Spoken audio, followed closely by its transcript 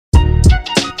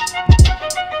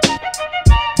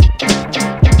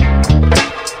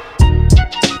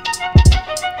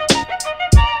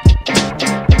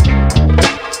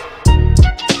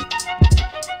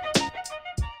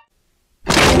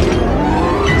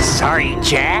Sorry,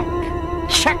 Jack.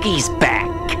 Chucky's back.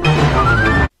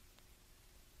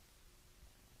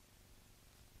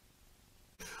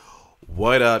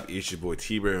 What up? It's your boy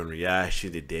T-Bear on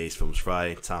reaction to today's Films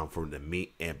Friday. Time for the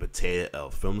meat and potato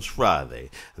of Films Friday.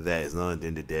 That is none other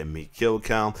than the Dead Meat Kill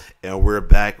Count, and we're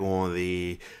back on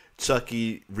the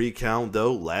Chucky recount.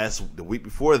 Though the week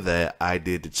before that, I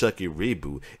did the Chucky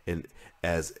reboot, and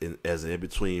as in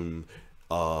between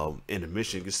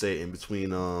intermission, you could say in between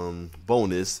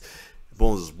bonus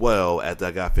as well, after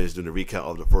I got finished doing the recount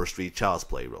of the first 3 Child's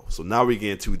Play roles. So now we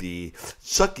get into the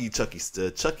Chucky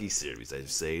series,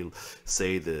 as you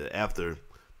say after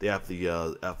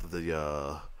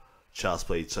the Child's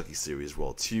Play Chucky series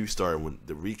role 2, starting with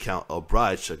the recount of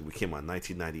Bride Chucky, which came out in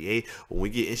 1998, when we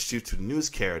get introduced to the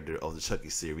newest character of the Chucky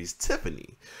series,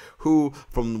 Tiffany, who,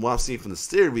 from what I've seen from the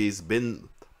series, been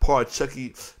part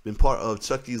of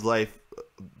Chucky's life.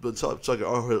 But Chucky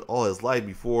all his life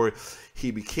before he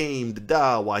became the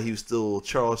doll, while he was still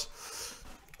Charles.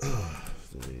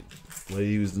 While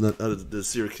he was the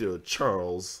serial killer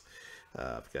Charles.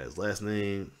 I forgot his last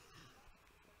name.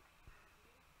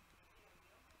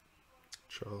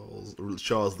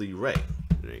 Charles Lee Ray.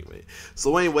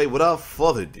 Anyway, without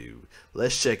further ado,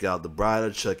 let's check out The Bride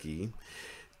of Chucky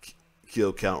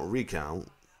Kill Count Recount.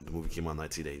 The movie came out in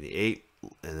 1988.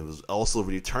 And it was also a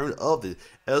return of it.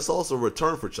 It's also a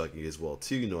return for Chucky as well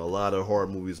too. You know, a lot of horror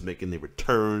movies making their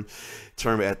return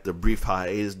at the brief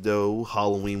hiatus though.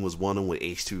 Halloween was one with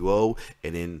H2O,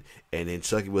 and then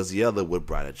Chucky was the other with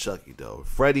Bride of Chucky though.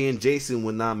 Freddy and Jason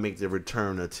would not make their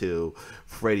return until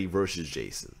Freddy versus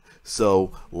Jason.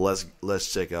 So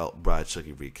let's check out Bride of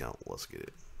Chucky recount. Let's get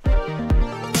it.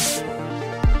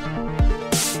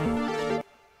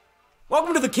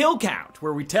 Welcome to the Kill Count,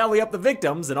 where we tally up the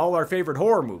victims in all our favorite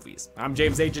horror movies. I'm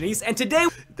James A. Janice, and today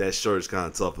that shirt is kind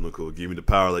of tough and cool. Give me the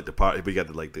power, like the power. We got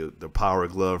the power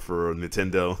glove for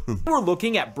Nintendo. we're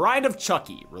looking at Bride of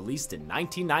Chucky, released in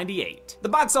 1998. The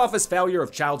box office failure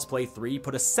of Child's Play 3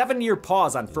 put a 7-year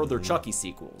pause on further Chucky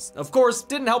sequels. Of course,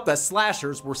 didn't help that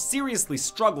slashers were seriously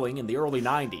struggling in the early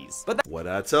 90s. But what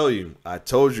I tell you? I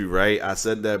told you, right? I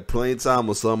said that plenty of time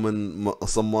with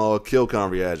some Kill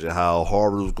Count reaction, how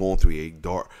horror was going through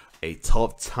a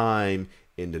tough time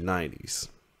in the 90s.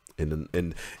 In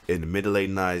the mid to late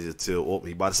 90s until,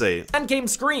 he about to say it. Then came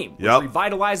Scream, which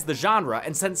revitalized the genre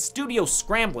and sent studios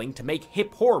scrambling to make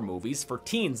hip horror movies for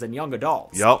teens and young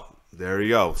adults. Yup. There you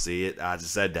go. See it? I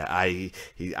just said that.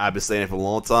 I've been saying it for a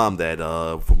long time that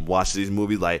from watching these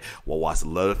movies, like watch the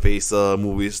Leatherface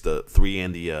movies, the 3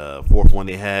 and the 4th one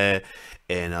they had,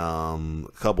 and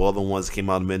a couple other ones came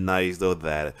out in the mid-90s though,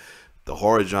 that the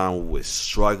horror genre was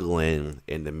struggling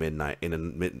in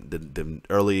the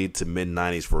early to mid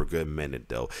 90s for a good minute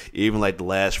though. Even like the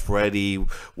last Freddy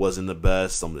wasn't the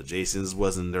best. Some of the Jasons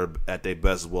wasn't at their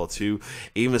best as well too.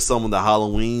 Even some of the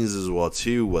Halloweens as well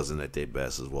too wasn't at their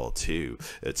best as well too.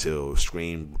 Until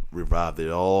Scream revived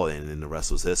it all, and then the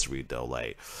rest was history though.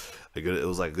 Like it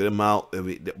was like a good amount. I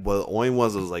mean, but the only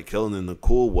ones that was like killing and the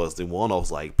cool was the one of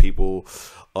like people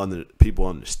on the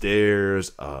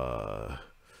stairs.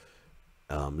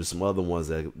 There's some other ones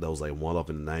that was like one up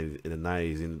in the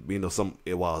 90s, and you know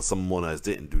while some ones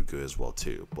didn't do good as well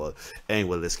too. But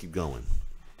anyway, let's keep going.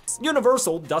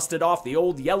 Universal dusted off the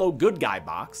old yellow good guy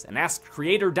box and asked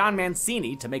creator Don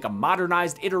Mancini to make a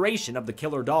modernized iteration of the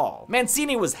killer doll.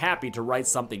 Mancini was happy to write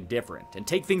something different and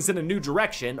take things in a new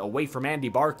direction away from Andy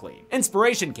Barclay.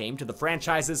 Inspiration came to the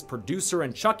franchise's producer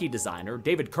and Chucky designer,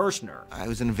 David Kirshner. I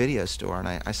was in a video store and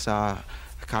I saw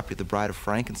a copy of The Bride of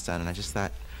Frankenstein, and I just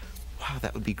thought, wow,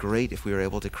 that would be great if we were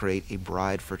able to create a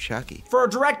bride for Chucky. For a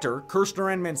director,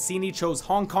 Kirshner and Mancini chose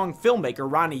Hong Kong filmmaker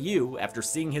Ronnie Yu after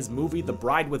seeing his movie The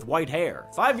Bride with White Hair.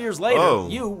 5 years later,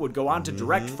 Yu would go on to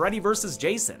direct Freddy vs.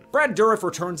 Jason. Brad Dourif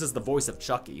returns as the voice of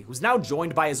Chucky, who's now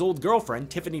joined by his old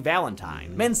girlfriend, Tiffany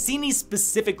Valentine. Mancini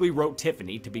specifically wrote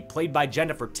Tiffany to be played by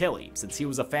Jennifer Tilly, since he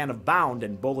was a fan of Bound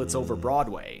and Bullets Over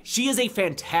Broadway. She is a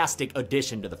fantastic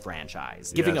addition to the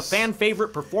franchise, giving a fan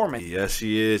favorite performance. Yes,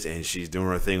 she is, and she's doing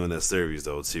her thing on this series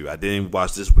though too. I didn't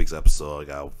watch this week's episode. I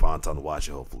got find time to watch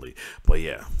it hopefully. But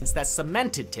yeah, it's that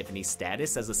cemented Tiffany's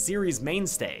status as a series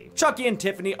mainstay. Chucky and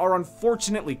Tiffany are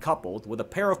unfortunately coupled with a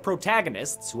pair of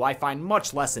protagonists who I find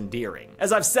much less endearing.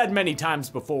 As I've said many times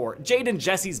before, Jade and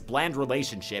Jesse's bland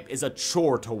relationship is a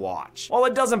chore to watch. While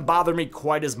it doesn't bother me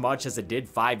quite as much as it did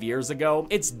 5 years ago,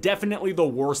 it's definitely the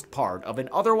worst part of an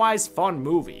otherwise fun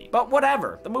movie. But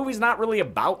whatever, the movie's not really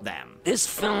about them. This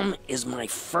film is my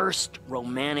first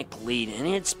romantic lead, and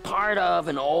it's part of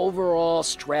an overall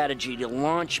strategy to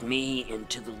launch me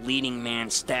into the leading man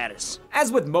status.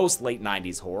 As with most late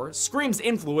 90s horror, Scream's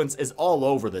influence is all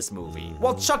over this movie.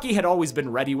 While Chucky had always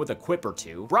been ready with a quip or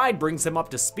two, Bride brings him up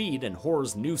to speed in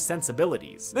horror's new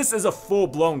sensibilities. This is a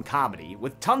full-blown comedy,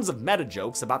 with tons of meta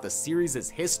jokes about the series'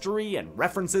 history and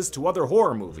references to other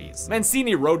horror movies.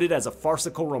 Mancini wrote it as a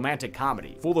farcical romantic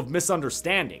comedy, full of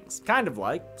misunderstandings, kind of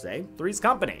like, say, Three's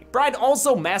Company. Bride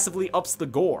also massively ups the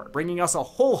gore, bringing us a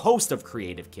whole host of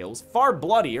creative kills far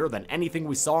bloodier than anything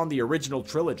we saw in the original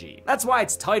trilogy. That's why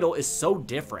its title is so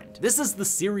different. This is the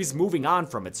series moving on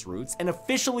from its roots and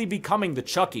officially becoming the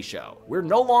Chucky show. We're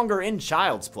no longer in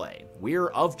Child's Play. We're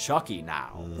of Chucky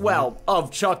now. Well,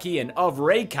 of Chucky and of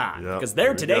RECOUNT, because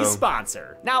they're today's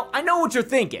sponsor. Now, I know what you're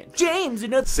thinking. James,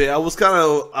 See, I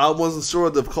wasn't sure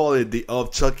to call it the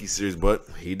Of Chucky series, but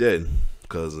he did.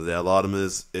 Because a lot of them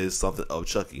is something of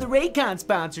Chucky. The RECOUNT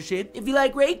sponsorship. If you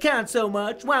like RECOUNT so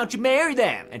much, why don't you marry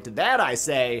them? And to that I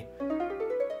say...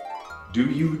 Do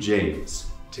you, James,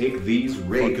 take these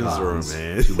RECOUNTs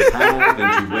man. to have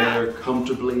and to wear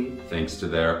comfortably thanks to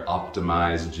their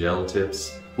optimized gel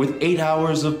tips? With 8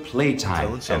 hours of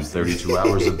playtime and 32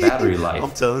 hours of battery life,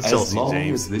 I'm telling as Chelsea, long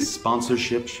James. as this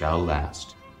sponsorship shall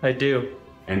last. I do.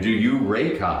 And do you,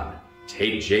 RECON,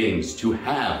 take James to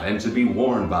have and to be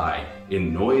worn by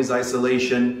in noise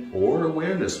isolation or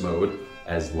awareness mode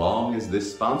as long as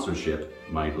this sponsorship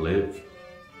might live?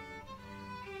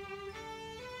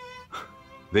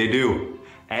 They do,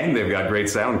 and they've got great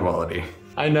sound quality.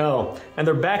 I know, and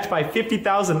they're backed by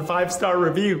 50,000 5-star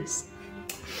reviews.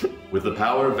 With the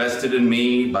power vested in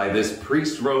me by this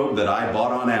priest robe that I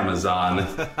bought on Amazon,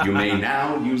 you may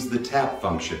now use the tap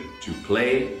function to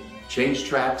play, change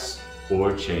tracks,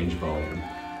 or change volume.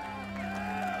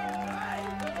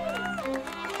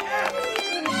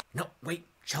 No, wait,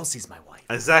 Chelsea's my wife.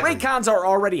 Exactly. Raycons are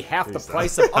already half the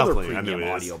price of other I knew premium it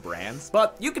is. audio brands,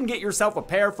 but you can get yourself a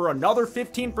pair for another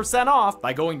 15% off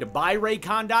by going to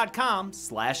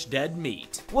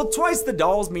buyraycon.com/deadmeat. Will twice the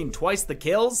dolls mean twice the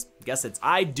kills? Guess it's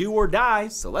I do or die,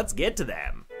 so let's get to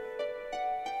them.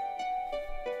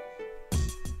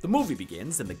 The movie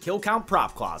begins in the kill count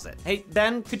prop closet. Hey,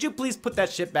 Ben, could you please put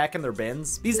that shit back in their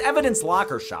bins? These evidence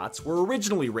locker shots were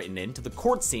originally written into the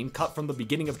court scene cut from the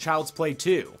beginning of Child's Play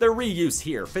 2. Their reuse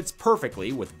here fits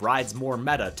perfectly with Bride's more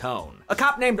meta tone. A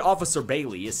cop named Officer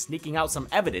Bailey is sneaking out some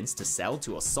evidence to sell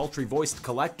to a sultry-voiced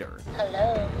collector.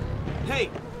 Hello. Hey,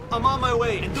 I'm on my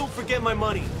way, and don't forget my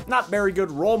money. Not very good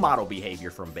role model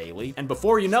behavior from Bailey, and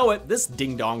before you know it, this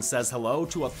ding-dong says hello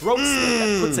to a throat slit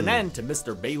that puts an end to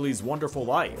Mr. Bailey's wonderful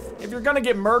life. If you're gonna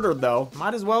get murdered though,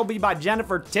 might as well be by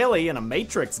Jennifer Tilly in a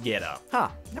Matrix getup. Huh,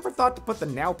 never thought to put the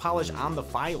nail polish on the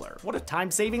filer. What a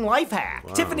time-saving life hack.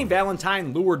 Wow. Tiffany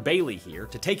Valentine lured Bailey here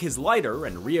to take his lighter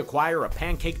and reacquire a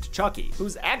pancaked Chucky,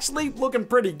 who's actually looking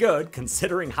pretty good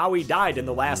considering how he died in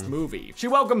the last movie. She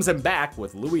welcomes him back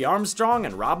with Louis Armstrong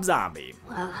and Rob Zombie.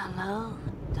 Well, hello,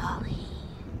 Dolly.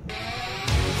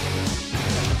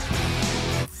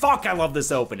 Fuck, I love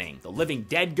this opening. The living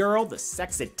dead girl, the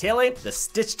sexy Tilly, the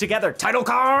stitched together title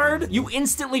card. You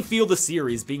instantly feel the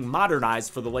series being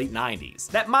modernized for the late 90s.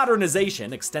 That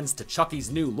modernization extends to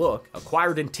Chucky's new look,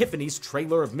 acquired in Tiffany's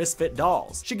trailer of Misfit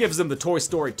Dolls. She gives him the Toy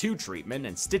Story 2 treatment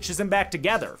and stitches him back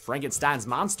together, Frankenstein's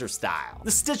monster style.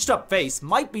 The stitched up face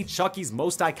might be Chucky's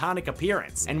most iconic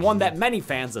appearance, and one that many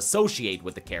fans associate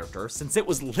with the character since it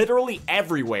was literally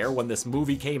everywhere when this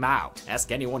movie came out.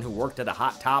 Ask anyone who worked at a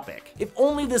Hot Topic. If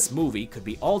only this movie could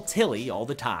be all Tilly all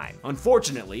the time.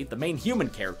 Unfortunately, the main human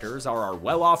characters are our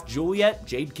well-off Juliet,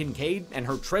 Jade Kincaid, and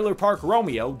her trailer park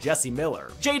Romeo, Jesse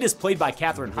Miller. Jade is played by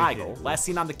Katherine Heigl, last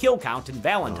seen on the kill count in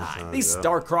Valentine. These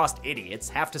star-crossed idiots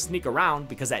have to sneak around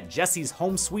because at Jesse's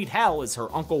home sweet hell is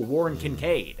her uncle Warren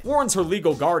Kincaid. Warren's her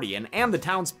legal guardian and the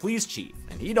town's police chief,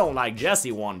 and he don't like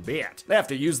Jesse one bit. They have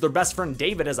to use their best friend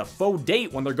David as a faux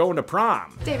date when they're going to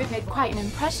prom. David made quite an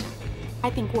impression.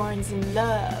 I think Warren's in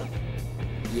love.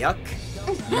 Yuck.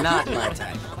 Not my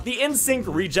type. The NSYNC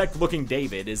reject-looking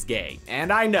David is gay,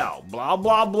 and I know, blah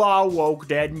blah blah woke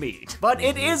dead meat. But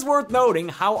it is worth noting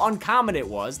how uncommon it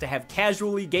was to have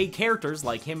casually gay characters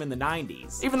like him in the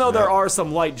 90s, even though there are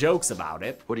some light jokes about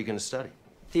it. What are you going to study?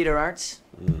 Theater arts?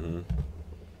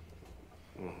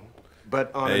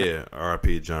 But on Hey, an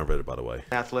R.I.P. John Ritter, by the way.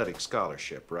 athletic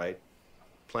scholarship, right?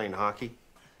 Playing hockey?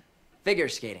 Figure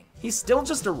skating. He's still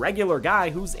just a regular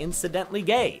guy who's incidentally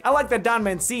gay. I like that Don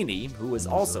Mancini, who is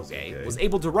also gay, was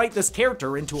able to write this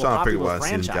character into a popular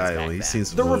franchise back then.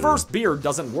 The reverse beard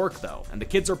doesn't work though, and the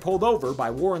kids are pulled over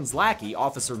by Warren's lackey,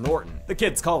 Officer Norton. The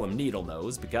kids call him Needle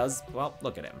Nose because, well,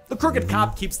 look at him. The crooked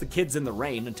cop keeps the kids in the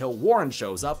rain until Warren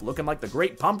shows up looking like the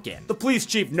Great Pumpkin. The police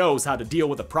chief knows how to deal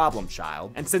with a problem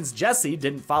child, and since Jesse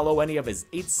didn't follow any of his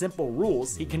 8 simple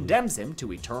rules, he condemns him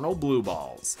to eternal blue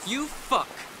balls. You fuck.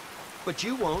 But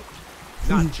you won't.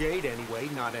 Not Jade anyway,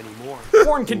 not anymore.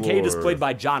 Warren Kincaid is played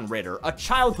by John Ritter, a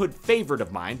childhood favorite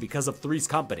of mine because of Three's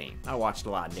Company. I watched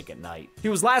a lot of Nick at Night. He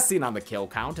was last seen on the kill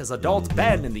count as adult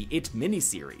Ben in the It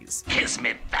miniseries. Kiss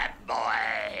me, fat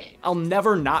boy. I'll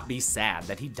never not be sad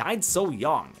that he died so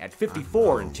young, at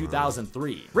 54 in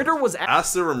 2003. Ritter was I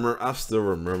still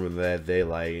remember that day,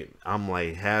 like, I'm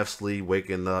like half asleep,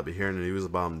 waking up, and hearing the news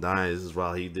about him dying. This is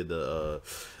while he did the,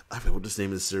 I forget what the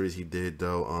name of the series he did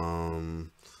though,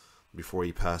 before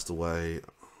he passed away.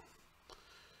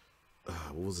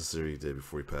 What was the series he did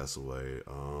before he passed away?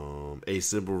 8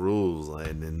 Simple Rules. Like,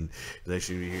 and then next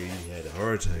year he had a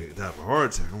heart attack. Died of a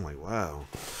heart attack. I'm like, wow.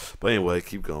 But anyway,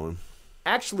 keep going.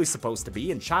 Actually supposed to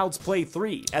be in Child's Play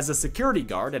 3 as a security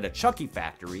guard at a Chucky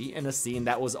factory in a scene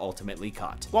that was ultimately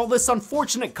cut. While this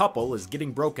unfortunate couple is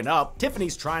getting broken up,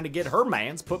 Tiffany's trying to get her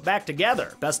mans put back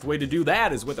together. Best way to do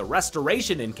that is with a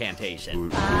restoration incantation.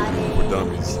 For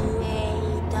dummies.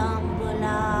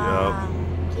 Yep.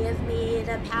 Give me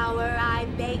the power, I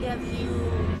beg of you.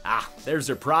 Ah, there's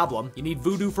her problem. You need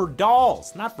voodoo for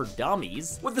dolls, not for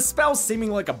dummies. With the spell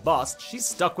seeming like a bust, she's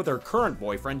stuck with her current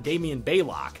boyfriend, Damien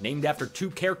Baylock, named after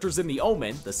 2 characters in The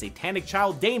Omen, the satanic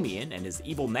child Damien and his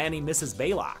evil nanny, Mrs.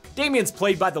 Baylock. Damien's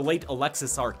played by the late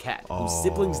Alexis Arquette, whose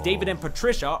siblings David and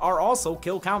Patricia are also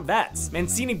kill count vets.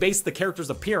 Mancini based the character's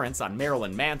appearance on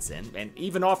Marilyn Manson, and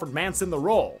even offered Manson the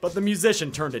role, but the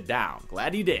musician turned it down.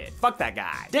 Glad he did. Fuck that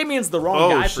guy. Damien's the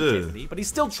wrong guy for Tiffany, but he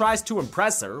still tries to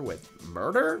impress her with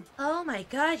murder? Oh my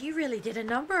god, you really did a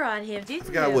number on him, didn't you? I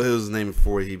forgot what his name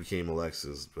before he became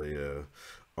Alexis, but yeah.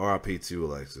 R.I.P. to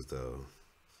Alexis, though.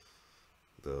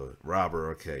 The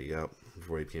Robert, okay, yep.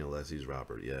 Before he became Alexis,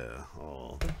 Robert, yeah.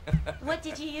 Oh. What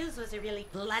did you use? Was it really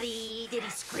bloody? Did he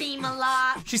scream a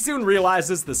lot? She soon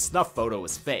realizes the snuff photo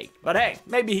is fake, but hey,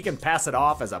 maybe he can pass it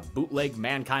off as a bootleg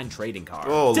Mankind trading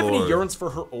card. Tiffany yearns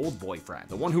for her old boyfriend,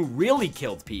 the one who really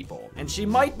killed people, and she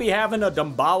might be having a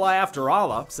Dumbala after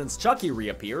Allah since Chucky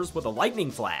reappears with a lightning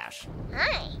flash.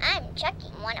 Hi, I'm Chucky.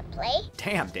 Wanna play?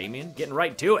 Damn, Damien, getting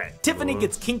right to it. Tiffany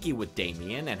gets kinky with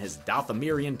Damien and his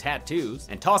Dothamirian tattoos,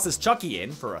 and tosses Chucky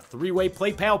in for a 3-way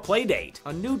play pal playdate.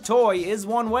 A new toy is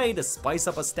one way to spice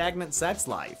up a stagnant sex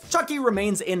life. Chucky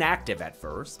remains inactive at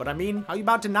first, but I mean, how you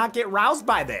about to not get roused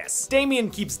by this? Damien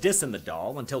keeps dissing the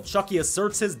doll until Chucky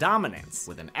asserts his dominance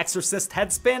with an exorcist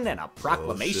headspin and a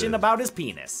proclamation about his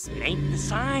penis. It ain't the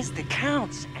size that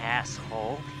counts,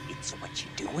 asshole. It's what you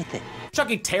do with it.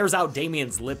 Chucky tears out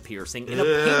Damien's lip piercing in a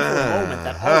painful moment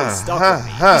that always stuck with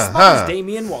me. He smothers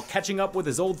Damien while catching up with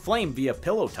his old flame via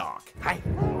pillow talk. Hi.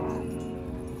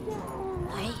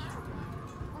 Hi.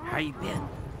 How you been?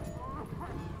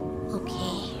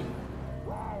 Okay.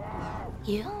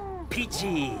 You?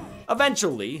 Peachy.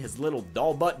 Eventually, his little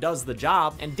doll butt does the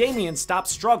job, and Damien stops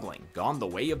struggling, gone the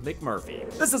way of McMurphy.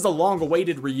 This is a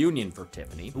long-awaited reunion for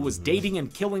Tiffany, who was dating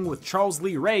and killing with Charles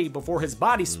Lee Ray before his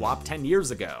body swap 10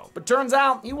 years ago. But turns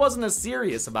out, he wasn't as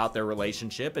serious about their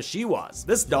relationship as she was.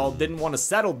 This doll didn't want to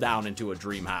settle down into a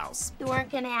dream house. You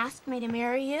weren't gonna ask me to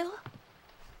marry you?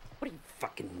 What are you,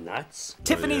 fucking nuts?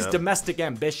 Tiffany's domestic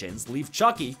ambitions leave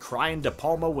Chucky crying De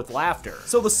Palma with laughter.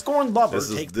 So the scorned lover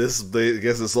takes... I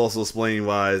guess it's also explaining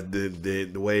why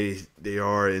the way they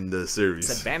are in the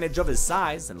series. Advantage of his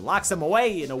size and locks him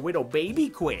away in a widow baby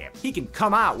quib. He can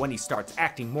come out when he starts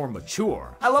acting more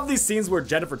mature. I love these scenes where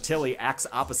Jennifer Tilly acts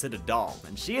opposite a doll,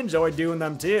 and she enjoyed doing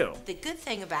them too. The good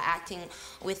thing about acting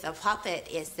with a puppet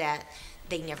is that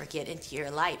they never get into your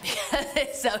life because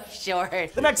it's so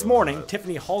short. The next morning,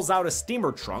 Tiffany hauls out a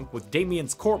steamer trunk with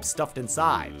Damien's corpse stuffed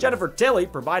inside. Jennifer Tilly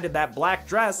provided that black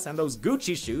dress and those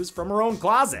Gucci shoes from her own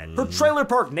closet. Her trailer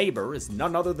park neighbor is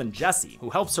none other than Jesse, who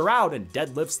helps her out and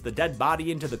deadlifts the dead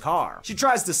body into the car. She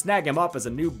tries to snag him up as a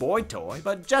new boy toy,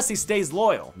 but Jesse stays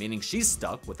loyal, meaning she's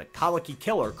stuck with a colicky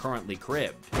killer currently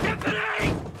cribbed. Tiffany!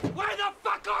 Where the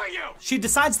fuck are you? She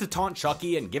decides to taunt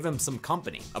Chucky and give him some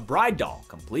company. A bride doll,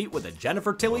 complete with a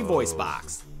Jennifer Tilly voice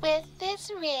box. With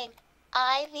this ring,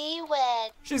 I thee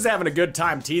wed. She's having a good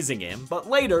time teasing him, but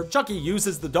later, Chucky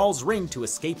uses the doll's ring to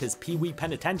escape his Pee-wee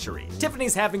penitentiary.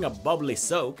 Tiffany's having a bubbly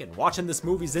soak and watching this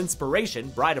movie's inspiration,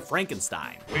 Bride of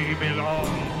Frankenstein. We belong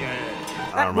together.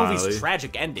 That movie's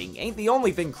tragic ending ain't the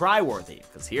only thing cry-worthy,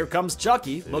 because here comes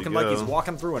Chucky, looking like he's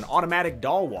walking through an automatic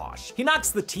doll wash. He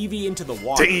knocks the TV into the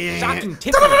water, shocking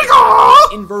Tiffany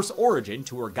with inverse origin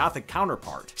to her gothic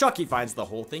counterpart. Chucky finds the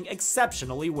whole thing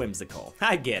exceptionally whimsical.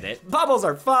 I get it. Bubbles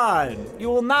are fun. You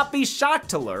will not be shocked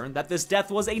to learn that this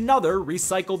death was another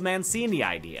recycled Mancini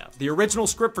idea. The original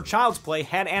script for Child's Play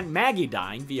had Aunt Maggie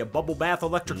dying via bubble bath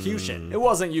electrocution. It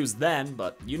wasn't used then,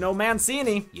 but you know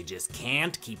Mancini. You just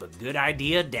can't keep a good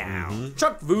idea down.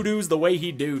 Chuck voodoos the way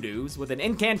he doo-doos with an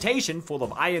incantation full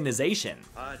of ionization.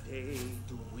 I'm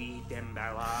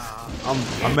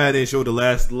mad they didn't show the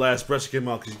last pressure came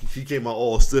out because she came out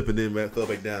all stiff and then fell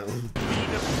back down.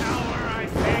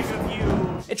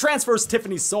 It transfers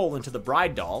Tiffany's soul into the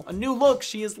bride doll, a new look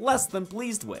she is less than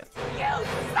pleased with. You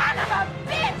son of a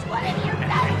bitch! What have you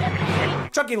done to me?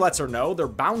 Chucky lets her know they're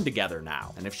bound together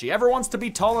now, and if she ever wants to be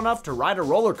tall enough to ride a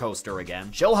roller coaster again,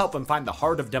 she'll help him find the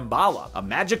Heart of Damballa, a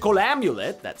magical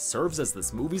amulet that serves as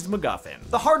this movie's MacGuffin.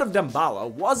 The Heart of Damballa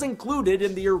was included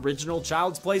in the original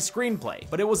Child's Play screenplay,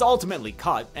 but it was ultimately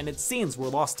cut, and its scenes were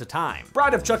lost to time.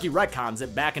 Bride of Chucky retcons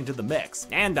it back into the mix,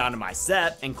 and onto my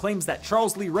set, and claims that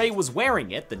Charles Lee Ray was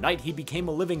wearing it the night he became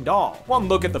a living doll. One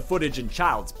look at the footage in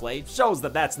Child's Play shows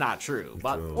that that's not true,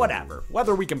 but whatever.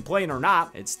 Whether we complain or not,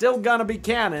 it's still gonna be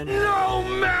canon. No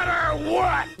matter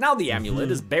what! Now the amulet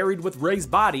is buried with Ray's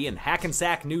body in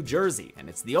Hackensack, New Jersey, and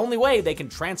it's the only way they can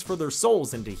transfer their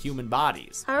souls into human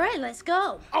bodies. All right, let's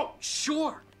go. Oh,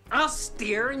 sure. I'll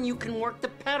steer and you can work the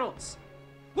pedals.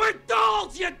 We're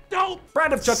dolls, you dope!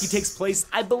 Bride of Chucky takes place,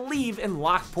 I believe, in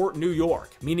Lockport, New York,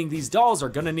 meaning these dolls are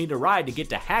gonna need a ride to get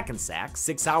to Hackensack,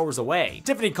 6 hours away.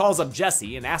 Tiffany calls up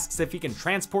Jesse and asks if he can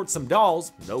transport some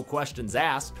dolls, no questions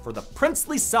asked, for the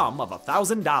princely sum of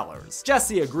 $1,000.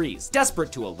 Jesse agrees,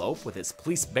 desperate to elope with his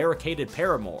police-barricaded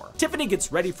paramour. Tiffany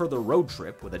gets ready for the road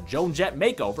trip with a Joan Jett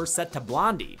makeover set to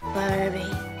Blondie. Barbie,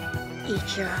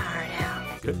 eat your heart out.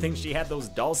 Good thing she had those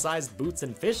doll-sized boots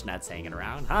and fishnets hanging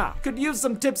around, huh? Could use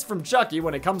some tips from Chucky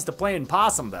when it comes to playing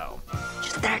possum, though.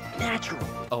 Just act natural.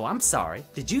 Oh, I'm sorry.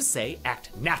 Did you say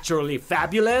act naturally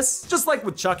fabulous? Just like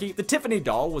with Chucky, the Tiffany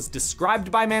doll was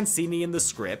described by Mancini in the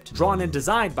script, drawn and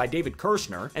designed by David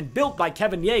Kirshner, and built by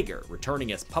Kevin Yeager,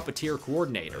 returning as puppeteer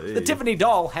coordinator. The Tiffany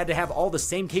doll had to have all the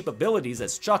same capabilities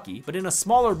as Chucky, but in a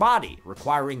smaller body,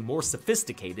 requiring more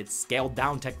sophisticated,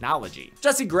 scaled-down technology.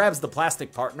 Jesse grabs the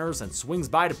plastic partners and swings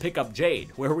by to pick up Jade,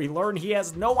 where we learn he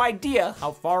has no idea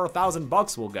how far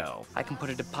 $1,000 will go. I can put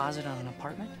a deposit on an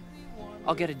apartment.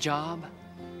 I'll get a job.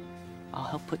 I'll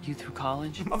help put you through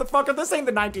college. Motherfucker, this ain't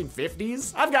the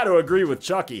 1950s. I've got to agree with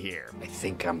Chucky here. I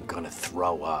think I'm gonna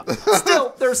throw up.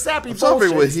 Still, they're sappy I'm trying to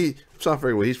bullshit.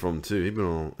 figure where he's from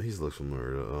too. He's looks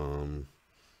familiar.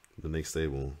 The Nick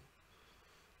Stable.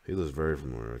 He looks very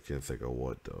familiar. I can't think of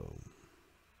what though.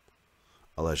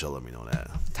 I'll let y'all let me know that.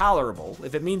 Tolerable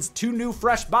if it means 2 new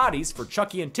fresh bodies for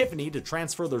Chucky and Tiffany to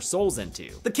transfer their souls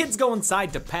into. The kids go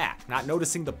inside to pack, not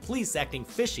noticing the police acting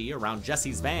fishy around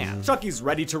Jesse's van. Chucky's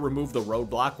ready to remove the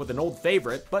roadblock with an old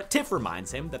favorite, but Tiff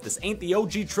reminds him that this ain't the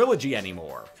OG trilogy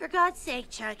anymore. For God's sake,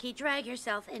 Chucky, drag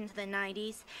yourself into the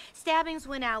 90s. Stabbings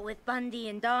went out with Bundy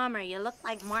and Dahmer. You look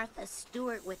like Martha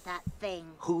Stewart with that thing.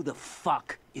 Who the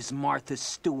fuck is Martha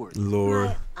Stewart?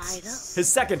 Lord.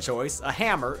 His second choice, a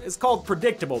hammer, is called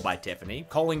predictable by Tiffany,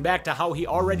 calling back to how he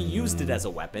already used it as a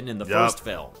weapon in the first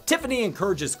film. Tiffany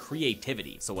encourages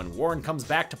creativity, so when Warren comes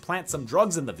back to plant some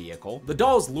drugs in the vehicle, the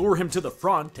dolls lure him to the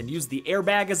front and use the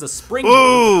airbag as a springboard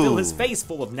to fill his face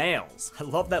full of nails. I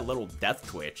love that little death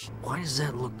twitch. Why does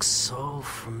that look so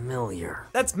familiar?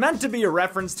 That's meant to be a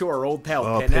reference to our old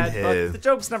pal Pinhead, but the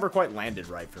joke's never quite landed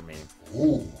right for me.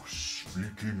 Oh,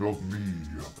 speaking of me,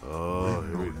 when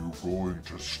are you going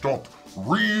to stop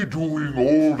redoing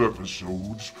old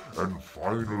episodes and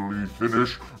finally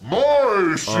finish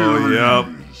my series? Oh, yep.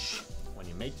 When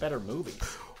you make better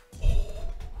movies.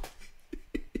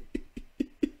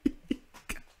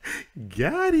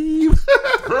 Got him.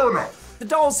 Fair enough. The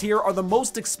dolls here are the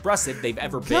most expressive they've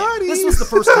ever been. This was the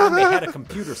first time they had a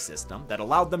computer system that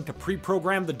allowed them to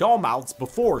pre-program the doll mouths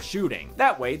before shooting.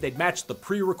 That way, they'd match the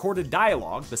pre-recorded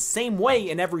dialogue the same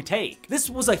way in every take. This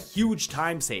was a huge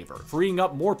time saver, freeing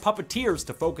up more puppeteers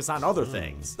to focus on other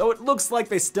things. Though it looks like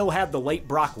they still had the late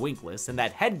Brock Winkless and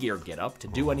that headgear getup to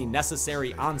do any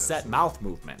necessary on-set mouth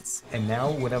movements. And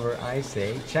now, whatever I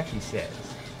say, Chucky says.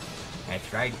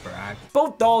 That's right, Brock.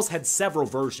 Both dolls had several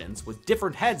versions with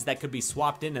different heads that could be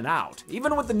swapped in and out.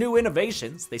 Even with the new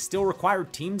innovations, they still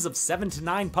required teams of 7 to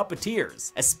 9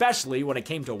 puppeteers, especially when it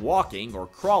came to walking or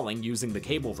crawling using the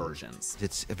cable versions.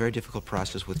 It's a very difficult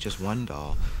process with just one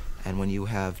doll. And when you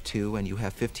have 2 and you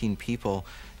have 15 people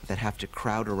that have to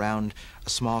crowd around a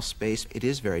small space, it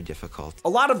is very difficult. A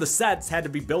lot of the sets had to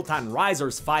be built on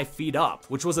risers 5 feet up,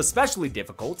 which was especially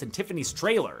difficult in Tiffany's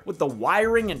trailer. With the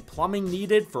wiring and plumbing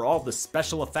needed for all the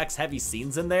special effects heavy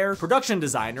scenes in there, production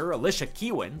designer Alicia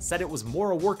Keown said it was more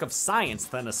a work of science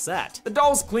than a set. The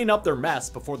dolls clean up their mess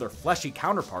before their fleshy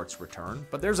counterparts return,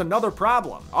 but there's another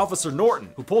problem. Officer Norton,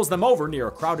 who pulls them over near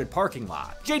a crowded parking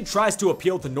lot. Jade tries to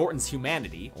appeal to Norton's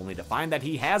humanity, only to find that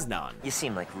he has none. You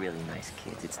seem like really nice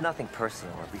kids. It's nothing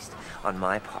personal, at least on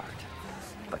my part.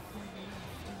 But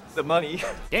the money.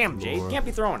 Damn, Jade, can't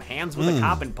be throwing hands with a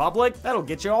cop in public. That'll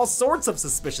get you all sorts of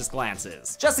suspicious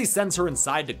glances. Jesse sends her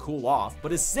inside to cool off,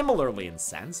 but is similarly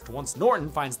incensed once Norton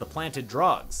finds the planted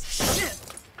drugs.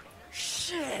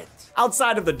 Shit!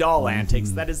 Outside of the doll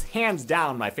antics, that is hands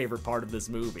down my favorite part of this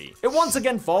movie. It once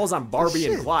again falls on Barbie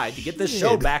and Clyde to get this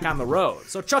show back on the road,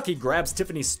 so Chucky grabs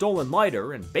Tiffany's stolen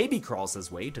lighter and baby crawls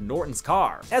his way to Norton's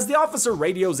car. As the officer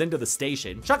radios into the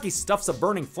station, Chucky stuffs a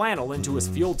burning flannel into his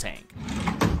fuel tank.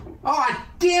 Aw,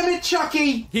 damn it,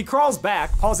 Chucky! He crawls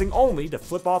back, pausing only to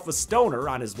flip off a stoner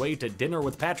on his way to dinner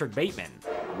with Patrick Bateman.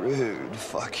 Rude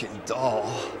fucking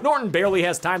doll. Norton barely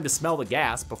has time to smell the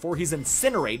gas before he's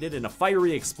incinerated in a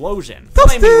fiery explosion.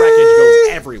 Flaming wreckage goes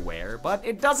everywhere, but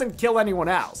it doesn't kill anyone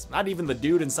else. Not even the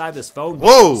dude inside this phone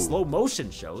booth. Slow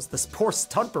motion shows this poor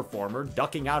stunt performer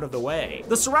ducking out of the way.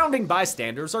 The surrounding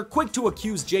bystanders are quick to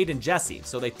accuse Jade and Jesse,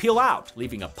 so they peel out,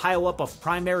 leaving a pileup of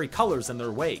primary colors in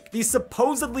their wake. The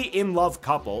supposedly in-love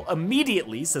couple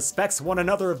immediately suspects one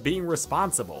another of being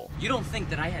responsible. You don't think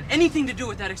that I had anything to do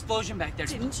with that explosion back there,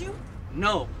 didn't you?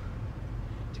 No.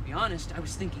 To be honest, I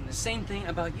was thinking the same thing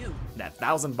about you. That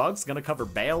 $1,000 gonna cover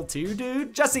bail too,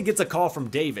 dude? Jesse gets a call from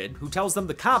David, who tells them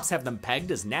the cops have them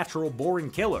pegged as natural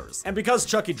born killers. And because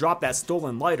Chucky dropped that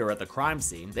stolen lighter at the crime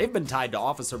scene, they've been tied to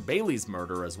Officer Bailey's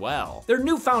murder as well. Their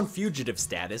newfound fugitive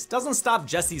status doesn't stop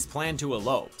Jesse's plan to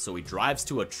elope, so he drives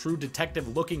to a True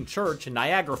Detective-looking church in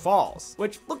Niagara Falls,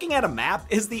 which, looking at a map,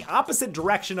 is the opposite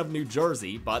direction of New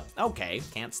Jersey, but okay,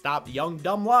 can't stop young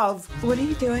dumb love. What are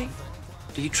you doing?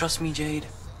 Do you trust me, Jade?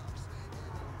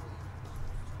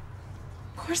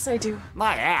 Of course I do.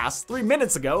 My ass, 3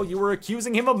 minutes ago you were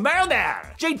accusing him of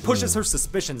murder! Jade pushes her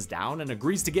suspicions down and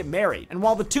agrees to get married, and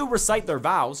while the two recite their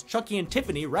vows, Chucky and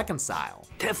Tiffany reconcile.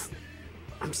 Tiff,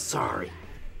 I'm sorry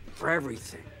for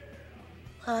everything.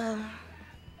 I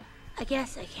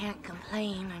guess I can't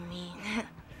complain. I mean,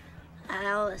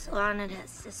 I always wanted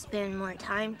us to spend more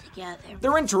time together.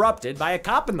 They're interrupted by a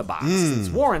cop in the box, since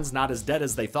Warren's not as dead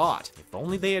as they thought. If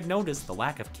only they had noticed the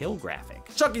lack of kill graphic.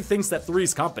 Chucky thinks that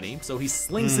Three's company, so he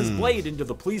slings his blade into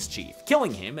the police chief,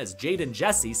 killing him as Jade and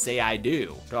Jesse say I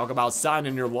do. Talk about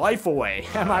signing your life away.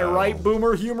 Am I right,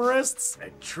 boomer humorists? A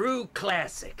true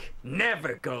classic.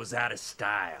 Never goes out of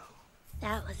style.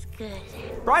 That was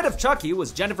good. Bride of Chucky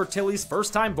was Jennifer Tilly's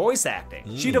first time voice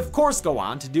acting. She'd of course go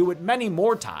on to do it many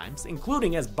more times,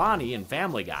 including as Bonnie in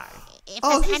Family Guy. If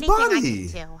there's anything I can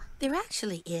do. There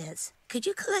actually is. Could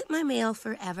you collect my mail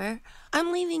forever?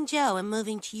 I'm leaving Joe and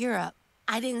moving to Europe.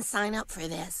 I didn't sign up for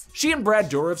this. She and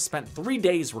Brad Dourif spent 3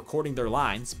 days recording their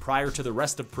lines prior to the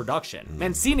rest of production.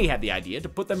 Mancini had the idea to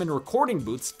put them in recording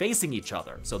booths facing each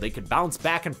other so they could bounce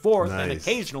back and forth and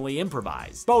occasionally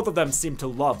improvise. Both of them seemed to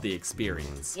love the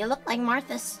experience. You look like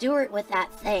Martha Stewart with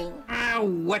that thing. Oh,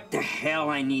 what the hell?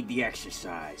 I need the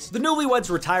exercise. The newlyweds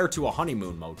retire to a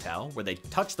honeymoon motel where they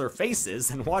touch their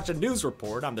faces and watch a news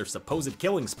report on their supposed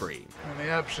killing spree. In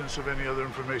the absence of any other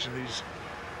information, these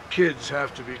kids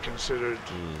have to be considered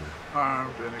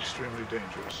armed and extremely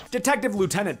dangerous. Detective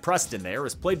Lieutenant Preston there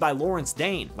is played by Lawrence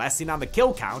Dane, last seen on the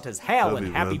kill count as Hal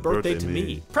in Happy Birthday to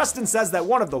Me. Preston says that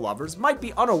one of the lovers might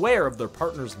be unaware of their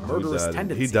partner's murderous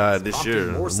tendencies. He died this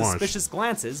year. More suspicious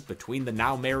glances between the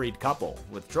now married couple.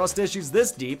 With trust issues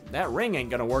this deep, that ring ain't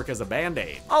gonna work as a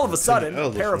band-aid. All of a sudden, a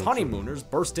pair of honeymooners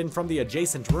burst in from the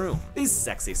adjacent room. These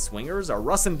sexy swingers are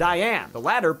Russ and Diane, the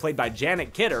latter played by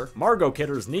Janet Kidder, Margot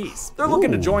Kidder's niece. They're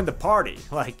looking to join the party,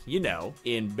 like, you know,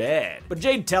 in bed. But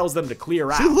Jade tells them to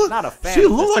clear out. Not a fan. She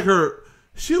looked like her.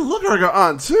 She looked like her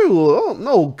aunt too.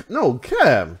 Oh no,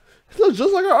 Cab. She looks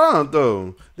just like her aunt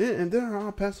though. Then her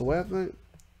aunt passed away.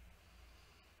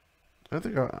 I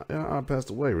think her aunt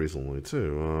passed away recently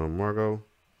too. Margot.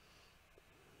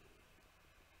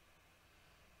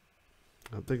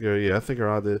 I think her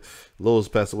aunt did. Lois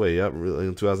passed away. Yep, really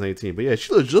in 2018. But yeah,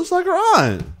 she looks just like her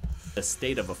aunt. the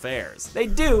state of affairs. They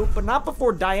do, but not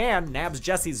before Diane nabs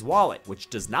Jesse's wallet, which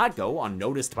does not go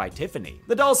unnoticed by Tiffany.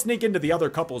 The dolls sneak into the other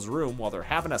couple's room while they're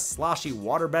having a sloshy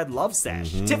waterbed love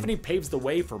sesh. Tiffany paves the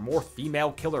way for more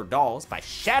female killer dolls by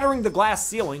shattering the glass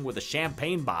ceiling with a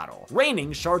champagne bottle,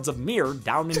 raining shards of mirror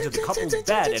down into the couple's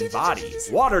bed and bodies.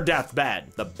 Water death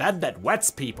bed, the bed that wets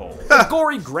people. The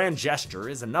gory grand gesture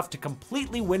is enough to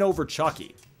completely win over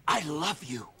Chucky. I love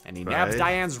you. And he nabs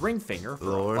Diane's ring finger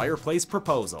for a fireplace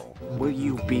proposal. Will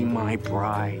you be my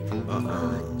bride?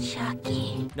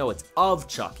 Chucky. No, it's of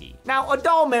Chucky. Now, a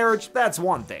doll marriage, that's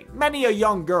one thing. Many a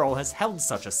young girl has held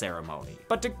such a ceremony.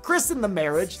 But to christen the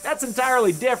marriage, that's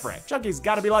entirely different. Chucky's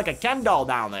gotta be like a Ken doll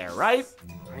down there, right?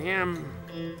 I am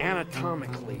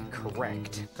anatomically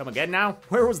correct. Come again now?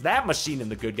 Where was that machine in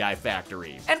the Good Guy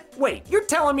Factory? And wait, you're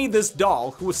telling me this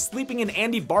doll, who was sleeping in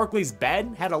Andy Barclay's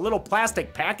bed, had a little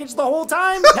plastic package the whole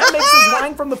time? That makes his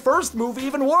line from the first movie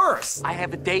even worse. I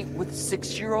have a date with a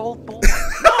 6-year-old boy.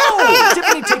 No!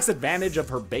 Tiffany takes advantage of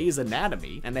her Bay's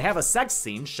anatomy, and they have a sex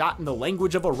scene shot in the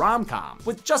language of a rom-com,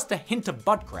 with just a hint of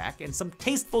butt crack and some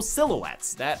tasteful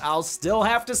silhouettes that I'll still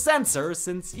have to censor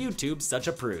since YouTube's such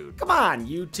a prude. Come on,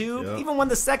 YouTube. Even when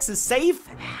the sex is safe?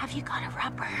 Have you got a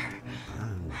rubber?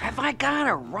 Have I got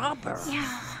a rubber?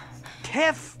 Yeah.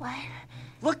 Tiff,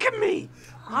 look at me.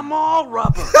 I'm all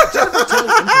rubber. Jennifer Tilly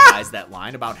improvised that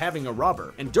line about having a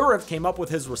rubber, and Dourif came up with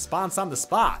his response on the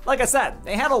spot. Like I said,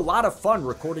 they had a lot of fun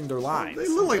recording their lines. They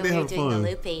look like they have fun. When we were doing the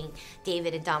looping,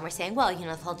 David and Dom were saying, well, you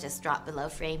know, they'll just drop below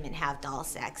frame and have doll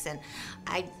sex. And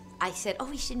I said, oh,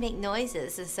 we should make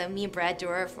noises. And so me and Brad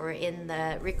Dourif were in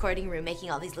the recording room making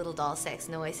all these little doll sex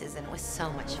noises, and it was so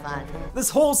much fun.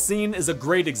 This whole scene is a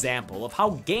great example of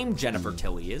how game Jennifer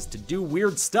Tilly is to do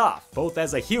weird stuff, both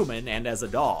as a human and as a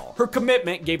doll. Her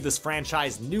commitment gave this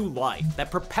franchise new life that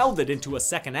propelled it into a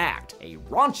second act, a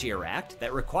raunchier act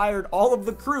that required all of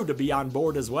the crew to be on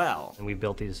board as well. And we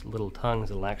built these little tongues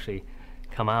that'll actually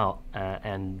come out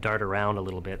and dart around a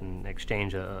little bit and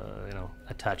exchange a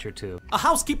touch or two. A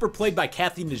housekeeper played by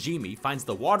Kathy Najimy finds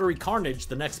the watery carnage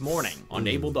the next morning.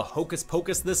 Unable to hocus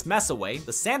pocus this mess away,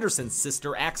 the Sandersons'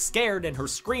 sister acts scared and her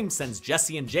scream sends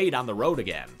Jesse and Jade on the road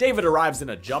again. David arrives in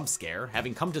a jump scare,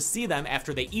 having come to see them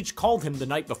after they each called him the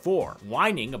night before,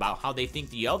 whining about how they think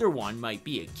the other one might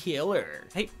be a killer.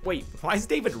 Hey, wait, why is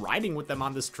David riding with them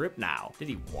on this trip now? Did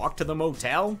he walk to the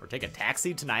motel or take a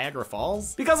taxi to Niagara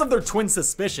Falls? Because of their twin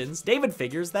suspicions, David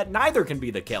figures that neither can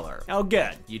be the killer. Oh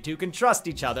good, you two can trust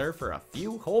each other for a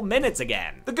few whole minutes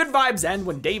again. The good vibes end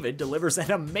when David delivers an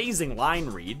amazing line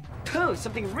read. Oh,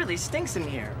 something really stinks in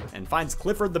here. And finds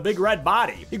Clifford the Big Red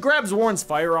Body. He grabs Warren's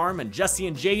firearm and Jesse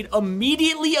and Jade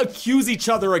immediately accuse each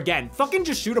other again. Fucking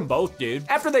just shoot them both, dude.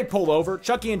 After they pull over,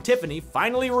 Chucky and Tiffany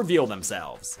finally reveal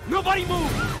themselves. Nobody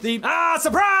move! The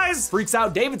surprise! Freaks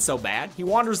out David so bad, he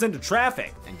wanders into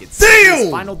traffic and gets sent to his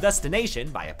final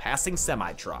destination by a passing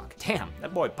semi-truck. Damn,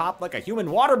 that boy popped like a human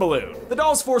water balloon. The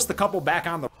dolls force the couple back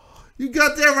on the... You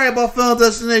got that right about Final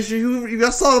Destination.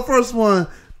 You saw the first one.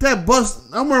 That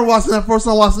bus, I remember watching that first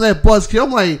time, watching that bus kill.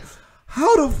 I'm like,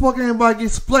 how the fuck anybody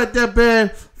get split that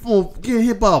bad from getting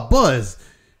hit by a bus?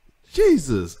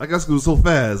 Jesus, I guess it was so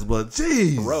fast, but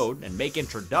jeez. Road and make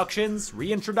introductions,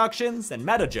 reintroductions, and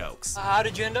meta jokes. How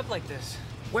did you end up like this?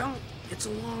 Well, it's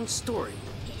a long story.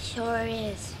 It sure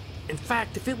is. In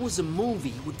fact, if it was a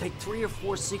movie, it would take 3 or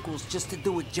 4 sequels just to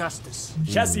do it justice.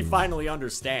 Jesse finally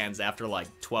understands after like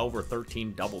 12 or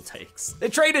 13 double takes. They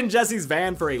trade in Jesse's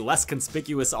van for a less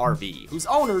conspicuous RV, whose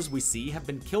owners we see have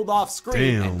been killed off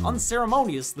screen and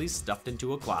unceremoniously stuffed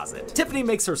into a closet. Tiffany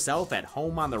makes herself at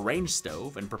home on the range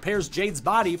stove and prepares Jade's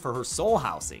body for her soul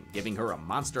housing, giving her a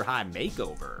Monster High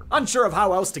makeover. Unsure of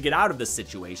how else to get out of this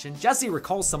situation, Jesse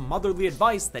recalls some motherly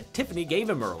advice that Tiffany gave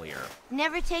him earlier.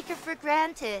 Never take her for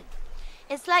granted.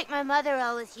 It's like my mother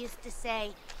always used to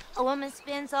say, a woman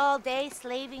spends all day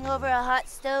slaving over a hot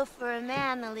stove for a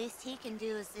man, the least he can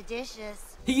do is the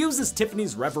dishes. He uses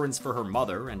Tiffany's reverence for her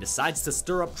mother and decides to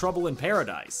stir up trouble in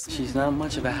paradise. She's not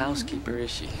much of a housekeeper,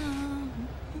 is she?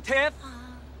 Tiff?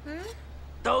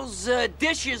 Those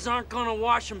dishes aren't gonna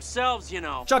wash themselves, you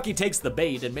know. Chucky takes the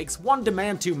bait and makes one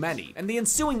demand too many, and the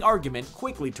ensuing argument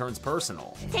quickly turns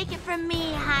personal. Take it from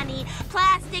me, honey.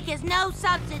 Plastic is no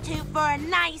substitute for a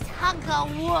nice hunk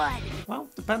of wood. Well,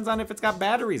 depends on if it's got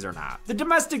batteries or not. The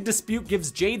domestic dispute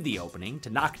gives Jade the opening to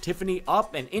knock Tiffany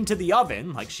up and into the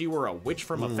oven like she were a witch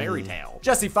from a fairy tale.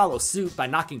 Jesse follows suit by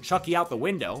knocking Chucky out the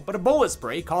window, but a bullet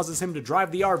spray causes him to drive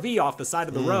the RV off the side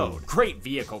of the road. Great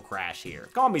vehicle crash here.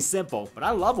 Call me simple, but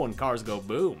I love when cars go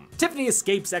boom. Tiffany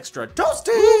escapes extra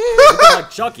toasty, like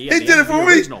Chucky at the end of the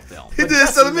original film. He did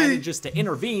it to me. Manages to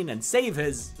intervene and save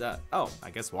his, I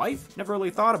guess wife? Never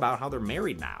really thought about how they're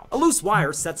married now. A loose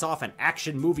wire sets off an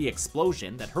action movie explosion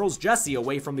that hurls Jesse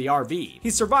away from the RV.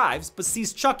 He survives, but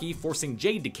sees Chucky forcing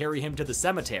Jade to carry him to the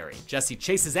cemetery. Jesse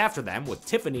chases after them with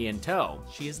Tiffany in tow.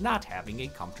 She is not having a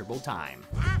comfortable time.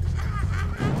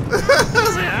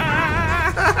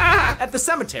 At the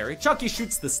cemetery, Chucky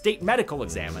shoots the state medical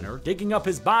examiner, digging up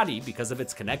his body because of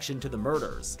its connection to the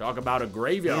murders. Talk about a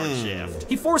graveyard shift.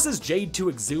 He forces Jade to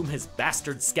exhume his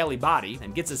bastard skelly body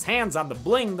and gets his hands on the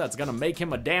bling that's gonna make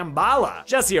him a damn bala.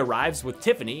 Jesse arrives with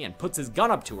Tiffany and puts his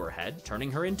gun up to her head,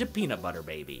 turning her into peanut butter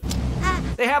baby.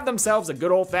 They have themselves a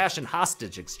good old-fashioned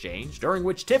hostage exchange, during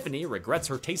which Tiffany regrets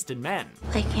her taste in men.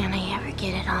 Why can't I ever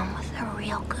get it on with a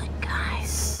real good guy?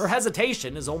 Her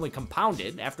hesitation is only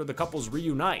compounded after the couples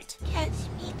reunite. Catch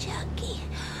me, Chucky.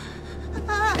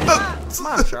 Come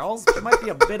on, Charles. She might be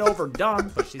a bit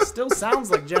overdone, but she still sounds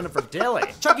like Jennifer Tilly.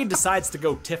 Chucky decides to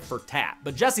go tit for tat,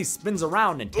 but Jesse spins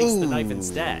around and takes the knife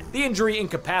instead. The injury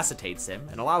incapacitates him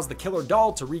and allows the killer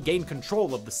doll to regain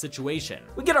control of the situation.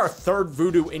 We get our third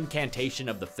voodoo incantation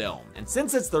of the film, and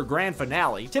since it's their grand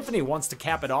finale, Tiffany wants to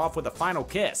cap it off with a final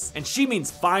kiss. And she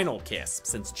means final kiss,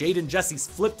 since Jade and Jesse's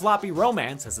flip-floppy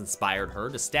romance has inspired her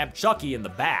to stab Chucky in the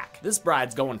back. This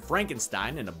bride's going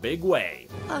Frankenstein in a big way.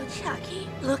 Oh, Chucky,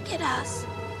 look at us.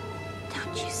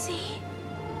 Don't you see?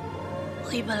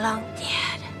 We belong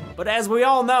dead. But as we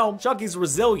all know, Chucky's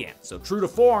resilient, so true to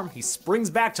form, he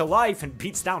springs back to life and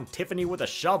beats down Tiffany with a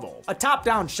shovel. A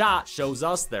top-down shot shows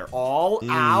us they're all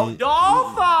out.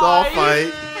 Doll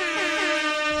fight!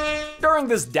 During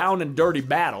this down and dirty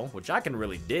battle, which I can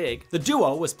really dig, the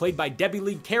duo was played by Debbie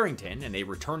Lee Carrington and a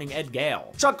returning Ed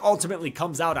Gale. Chuck ultimately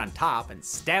comes out on top and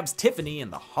stabs Tiffany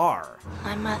in the heart.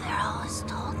 My mother always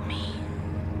told me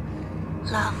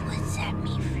love would set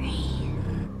me free.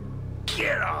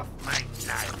 Get off my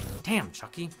knife. Damn,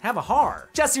 Chucky, have a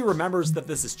heart. Jesse remembers that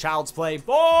this is child's play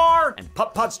 4 and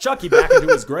putt-putts Chucky back into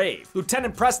his grave.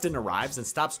 Lieutenant Preston arrives and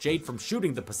stops Jade from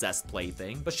shooting the possessed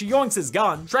plaything, but she yoinks his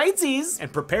gun, tradesies,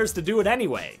 and prepares to do it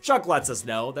anyway. Chuck lets us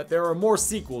know that there are more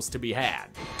sequels to be had.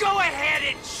 Go ahead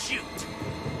and shoot.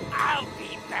 I'll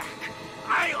be back.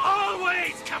 I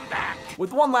always come back.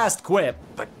 With one last quip,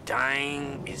 but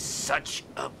dying is such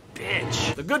a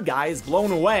bitch. The good guy is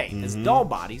blown away, his doll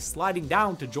body sliding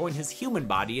down to join his human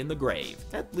body in the grave.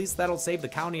 At least that'll save the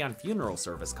county on funeral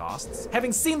service costs.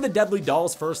 Having seen the deadly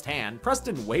dolls firsthand,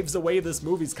 Preston waves away this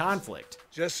movie's conflict.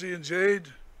 Jesse and Jade?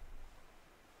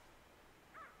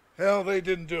 Hell, they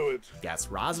didn't do it. Guess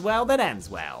Roswell that ends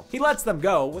well. He lets them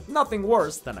go with nothing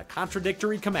worse than a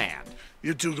contradictory command.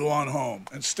 You two go on home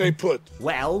and stay put.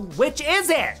 Well, which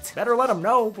is it? Better let them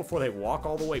know before they walk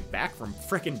all the way back from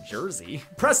frickin' Jersey.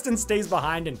 Preston stays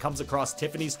behind and comes across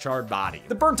Tiffany's charred body.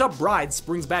 The burnt-up bride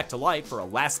springs back to life for a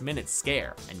last-minute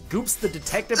scare and goops the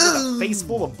detective with a face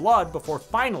full of blood before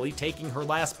finally taking her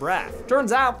last breath.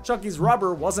 Turns out Chucky's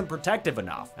rubber wasn't protective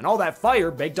enough, and all that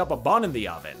fire baked up a bun in the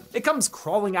oven. It comes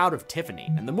crawling out of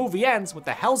Tiffany, and the movie ends with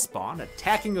the Hellspawn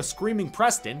attacking a screaming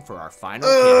Preston for our final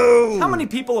kill. How many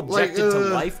people objected to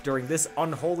life during this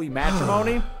unholy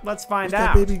matrimony? Let's find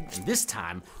out. And this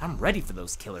time, I'm ready for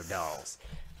those killer dolls.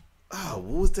 Oh,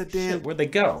 what was that damn? Shit, where'd they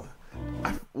go?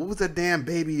 What was that damn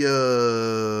baby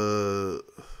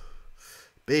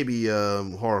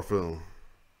horror film?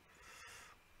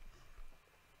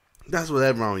 That's what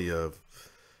that reminded me of.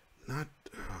 Not,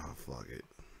 oh, fuck it.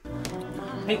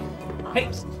 Hey,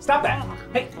 stop that.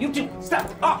 Hey, you two,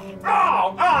 stop.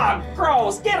 Oh,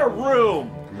 gross, get a room.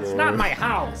 It's not my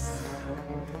house.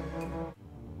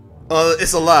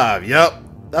 It's alive. Yep,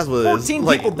 that's what it is. 14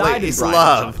 people died in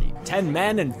Bride of Chucky. 10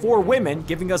 men and 4 women,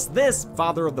 giving us this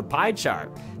father of the pie chart.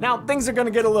 Now, things are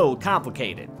gonna get a little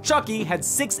complicated. Chucky had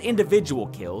 6 individual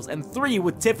kills and 3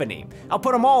 with Tiffany. I'll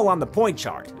put them all on the point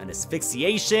chart. An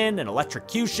asphyxiation, an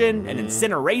electrocution, an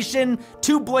incineration,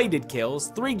 2 bladed kills,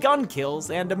 3 gun kills,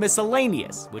 and a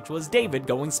miscellaneous, which was David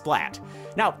going splat.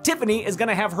 Now, Tiffany is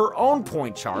gonna have her own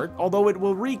point chart, although it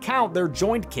will recount their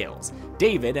joint kills.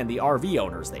 David and the RV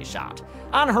owners they shot.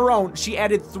 On her own, she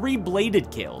added 3 bladed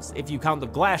kills, if you count the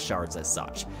glass shards as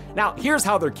such. Now, here's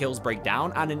how their kills break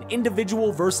down on an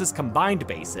individual versus combined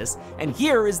basis, and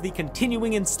here is the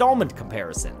continuing installment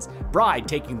comparisons, Bride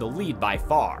taking the lead by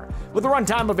far. With a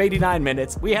runtime of 89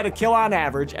 minutes, we had a kill on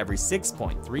average every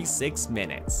 6.36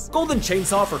 minutes. Golden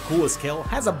Chainsaw for coolest kill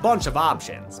has a bunch of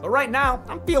options, but right now,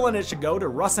 I'm feeling it should go to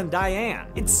Russ and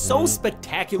Diane. It's so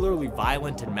spectacularly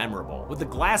violent and memorable, with the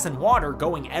glass and water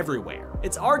going everywhere.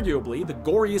 It's arguably the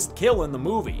goriest kill in the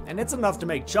movie, and it's enough to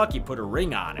make Chucky put a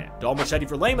ring on it. Doll Machete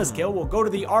for lamest kill will go to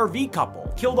the RV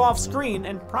couple, killed off screen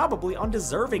and probably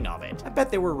undeserving of it. I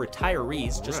bet they were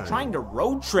retirees just trying to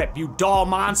road trip, you doll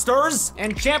monsters!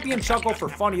 And Champion Chuckle for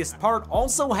funniest part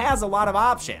also has a lot of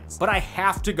options, but I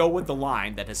have to go with the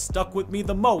line that has stuck with me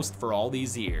the most for all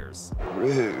these years.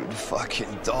 Rude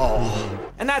fucking doll.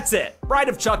 And that's it. Bride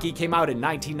of Chucky came out in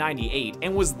 1998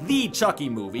 and was the Chucky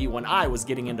movie when I was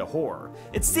getting into horror.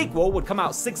 Its sequel would come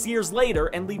out 6 years later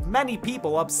and leave many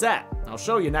people upset. I'll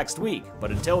show you next week,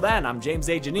 but until then, I'm James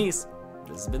A. Janice.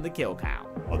 This has been the Kill Count.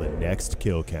 On the next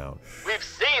Kill Count. We've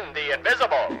seen the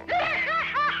invisible.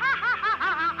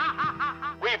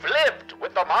 We've lived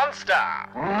with the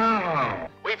monster.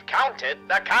 We've counted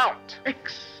the count.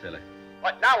 Excellent.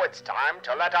 But now it's time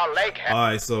to let our leg head. All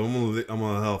right, so I'm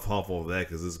gonna hop off that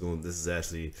because this is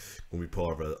actually gonna be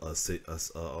part of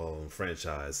a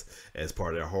franchise as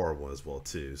part of their horror one as well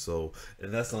too. So,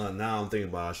 and that's not, now I'm thinking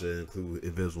about I should include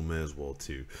Invisible Man as well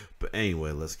too. But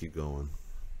anyway, let's keep going.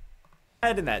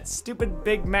 In that stupid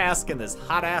big mask in this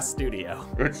hot ass studio.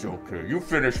 It's okay. You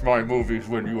finish my movies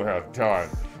when you have time.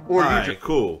 Alright,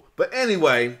 cool. But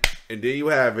anyway, and there you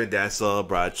have it. That's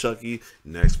Bride Chucky.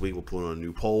 Next week we'll put on a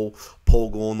new poll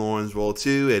going on as well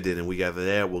too. And then a week after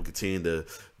that we'll continue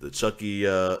the Chucky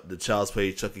the Child's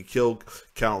Play Chucky Kill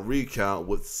Count recount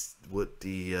with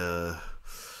the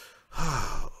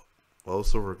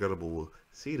also regrettable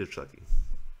seed of Chucky.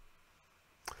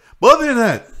 But other than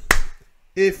that,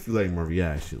 if you like my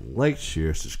reaction, like,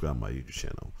 share, subscribe to my YouTube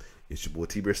channel. It's your boy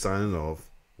T-Bear signing off.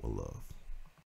 With love.